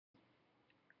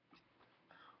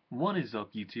What is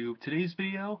up, YouTube? Today's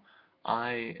video,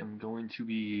 I am going to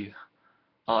be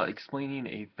explaining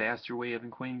a faster way of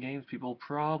quitting games. People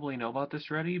probably know about this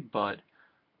already, but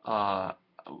uh,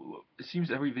 it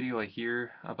seems every video I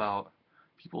hear about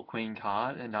people quitting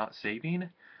COD and not saving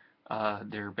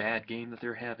their bad game that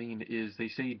they're having is they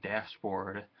say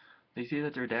dashboard. They say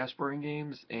that they're dashboarding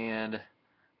games, and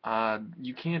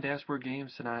you can dashboard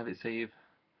games to not have it save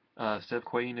instead of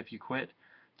quitting if you quit.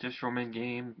 Just from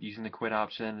in-game, using the quit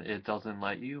option, it doesn't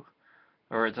let you.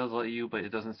 Or it does let you, but it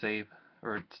doesn't save,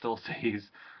 or it still saves.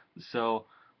 So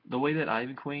the way that I've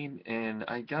been quitting, and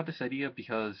I got this idea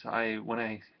because when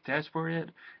I dashboarded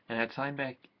it and I had signed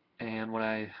back, and when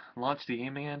I launched the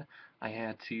game again, I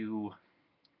had to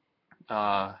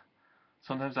uh,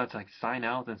 sometimes I'd like sign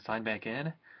out then sign back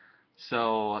in.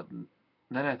 So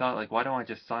then I thought like, why don't I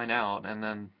just sign out and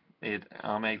then it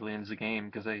automatically ends the game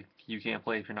because you can't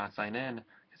play if you're not signed in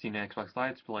because you need Xbox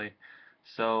Live to play.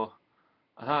 So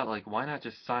I thought like, why not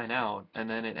just sign out and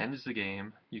then it ends the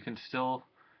game. You can still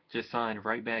just sign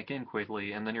right back in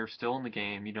quickly and then you're still in the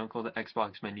game. You don't go to the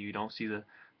Xbox menu. You don't see the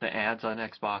ads on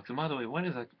Xbox. And by the way, when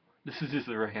is that? This is just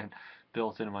a rant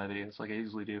built into my videos like I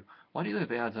usually do. Why do you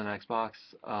have ads on Xbox?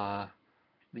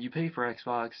 You pay for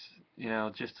Xbox,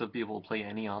 just to be able to play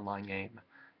any online game.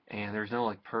 And there's no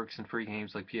like perks and free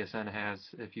games like PSN has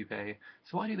if you pay.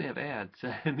 So why do they have ads?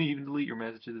 And they even delete your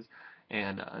messages.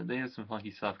 And they have some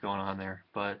funky stuff going on there.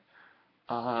 But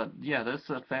yeah, that's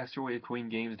a faster way of quitting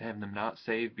games and having them not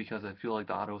save because I feel like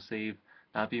the autosave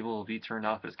not being able to be turned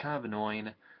off is kind of annoying.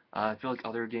 I feel like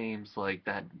other games like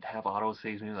that have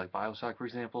autosaves, maybe like Bioshock for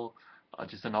example,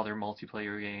 just another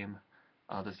multiplayer game.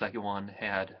 The second one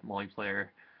had multiplayer.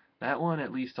 That one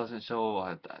at least doesn't show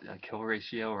a kill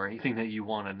ratio or anything that you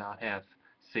want to not have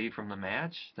saved from the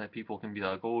match that people can be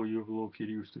like, oh, you have a little kid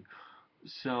used to.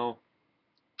 So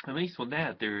at least with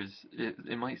that,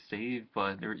 it might save,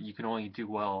 but you can only do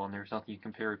well, and there's nothing you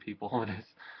compare people. And it's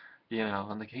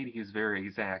and the KD is very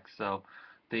exact, so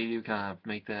they do kind of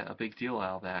make that a big deal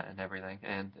out of that and everything,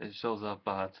 and it shows up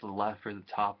to the left or the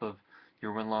top of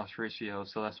your win-loss ratio,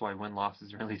 so that's why win-loss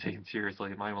is really taken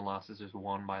seriously. My win-loss is just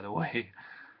 1, by the way.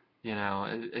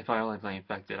 If I only play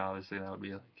infected, obviously that would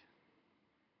be like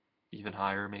even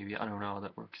higher, maybe. I don't know how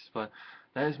that works, but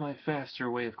that is my faster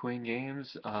way of quitting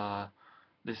games.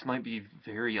 This might be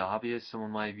very obvious,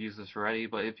 someone might have used this already,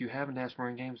 but if you haven't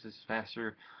dashboarding games, this is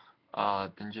faster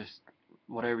than just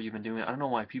whatever you've been doing. I don't know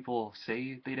why people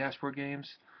say they dashboard games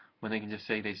when they can just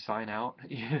say they sign out,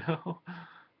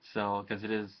 So, because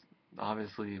it is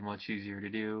obviously much easier to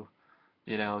do,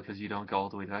 because you don't go all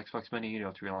the way to the Xbox menu, you don't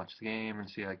have to relaunch the game and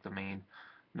see like the main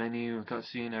menu,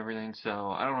 cutscene, and everything. So,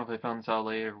 I don't know if they found this out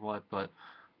later or what, but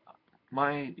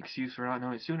my excuse for not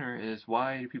knowing it sooner is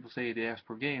why do people say they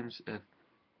dashboard games if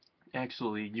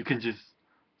actually you can just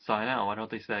sign out. Why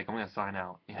don't they say like I'm gonna sign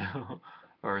out,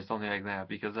 or something like that?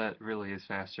 Because that really is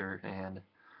faster. And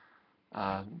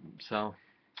so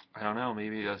I don't know.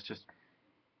 Maybe that's just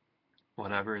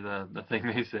whatever the thing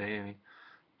they say. I mean,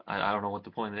 I don't know what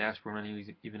the point of the dashboard menu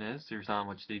even is. There's not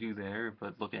much they do there,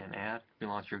 but look at an ad, you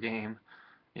launch your game.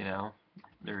 You know,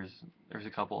 there's there's a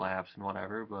couple apps and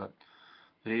whatever, but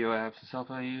video apps and stuff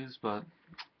I use, but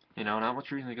not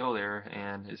much reason to go there,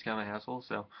 and it's kind of a hassle.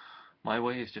 So my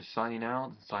way is just signing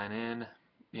out, sign in.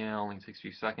 Only takes a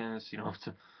few seconds.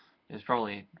 It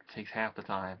probably takes half the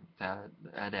time that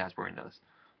a dashboard does.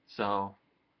 So,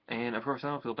 and of course I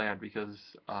don't feel bad because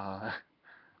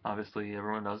obviously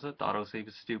everyone does it. The autosave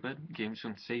is stupid. Games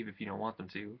shouldn't save if you don't want them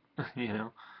to, you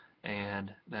know.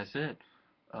 And that's it.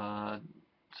 Uh,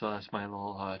 so that's my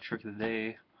little trick of the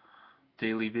day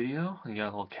daily video. You got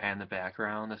a little cat in the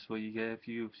background. That's what you get if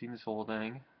you've seen this whole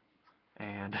thing.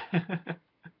 And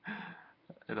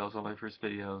and also my first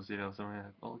videos, so I have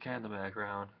a little cat in the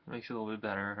background. It makes it a little bit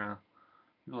better, huh?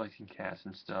 People like seeing cats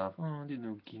and stuff. Oh, the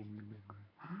little kitty in the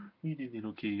background. You did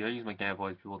little kitty. I use my cat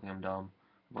voice. People think I'm dumb.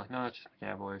 I'm like, no, it's just my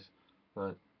cat voice.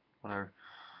 But whatever.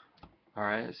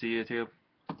 Alright, see you, too.